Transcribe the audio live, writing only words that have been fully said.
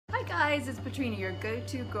guys, it's Petrina, your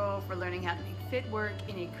go-to girl for learning how to make fit work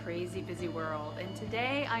in a crazy busy world. And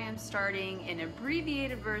today I am starting an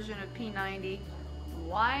abbreviated version of P90.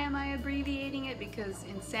 Why am I abbreviating it? Because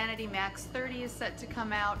Insanity Max 30 is set to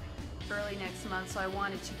come out early next month, so I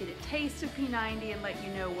wanted to get a taste of P90 and let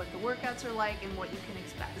you know what the workouts are like and what you can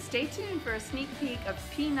expect. Stay tuned for a sneak peek of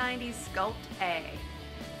P90 Sculpt A.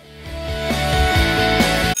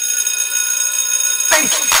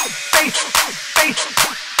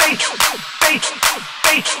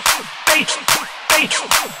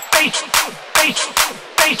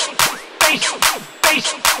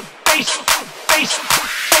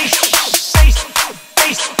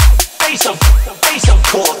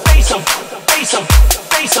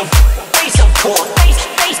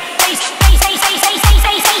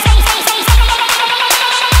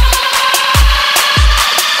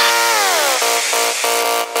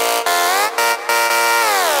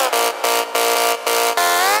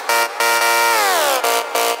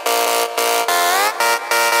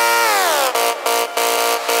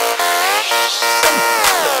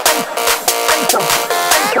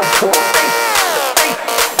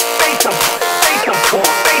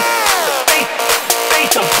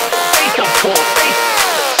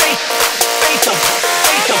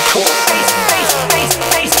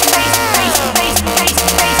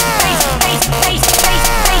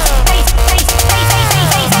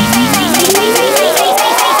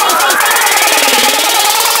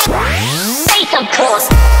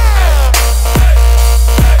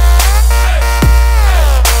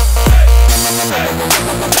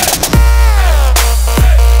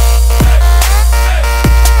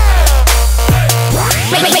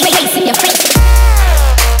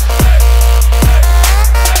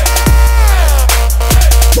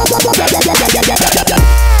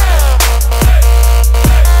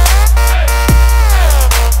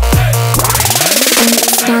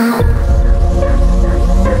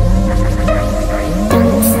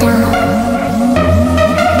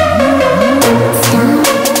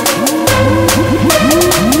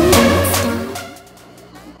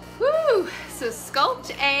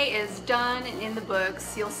 Sculpt A is done and in the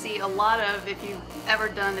books. You'll see a lot of, if you've ever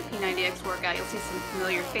done the P90X workout, you'll see some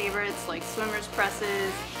familiar favorites like swimmer's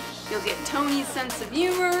presses. You'll get Tony's sense of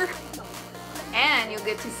humor, and you'll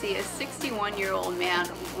get to see a 61-year-old man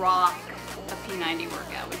rock a P90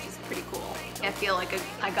 workout, which is pretty cool. I feel like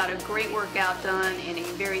I got a great workout done in a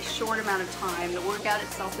very short amount of time. The workout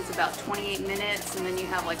itself is about 28 minutes, and then you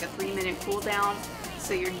have like a 3-minute cool down,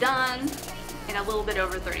 so you're done in a little bit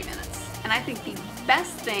over 30 minutes. And I think the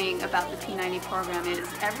best thing about the P90 program is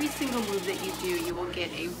every single move that you do, you will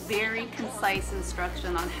get a very concise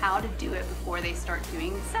instruction on how to do it before they start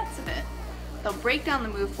doing sets of it. They'll break down the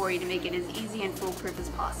move for you to make it as easy and foolproof as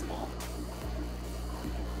possible.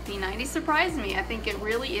 P90 surprised me. I think it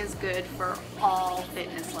really is good for all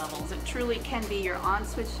fitness levels. It truly can be your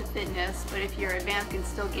on-switch to fitness, but if you're advanced, you can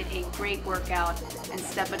still get a great workout and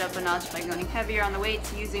step it up a notch by going heavier on the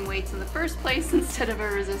weights, using weights in the first place instead of a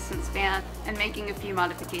resistance band, and making a few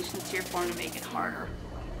modifications to your form to make it harder,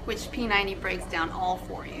 which P90 breaks down all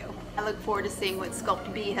for you. I look forward to seeing what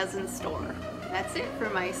Sculpt B has in store. That's it for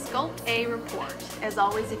my Sculpt A report. As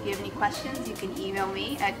always, if you have any questions, you can email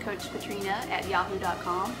me at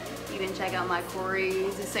coachpetrina@yahoo.com. You can check out my crazy,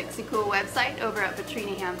 sexy, cool website over at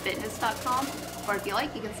petrinahamfitness.com. Or if you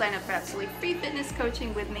like, you can sign up for absolutely free fitness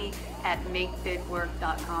coaching with me at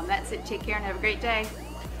makefitwork.com. That's it. Take care and have a great day.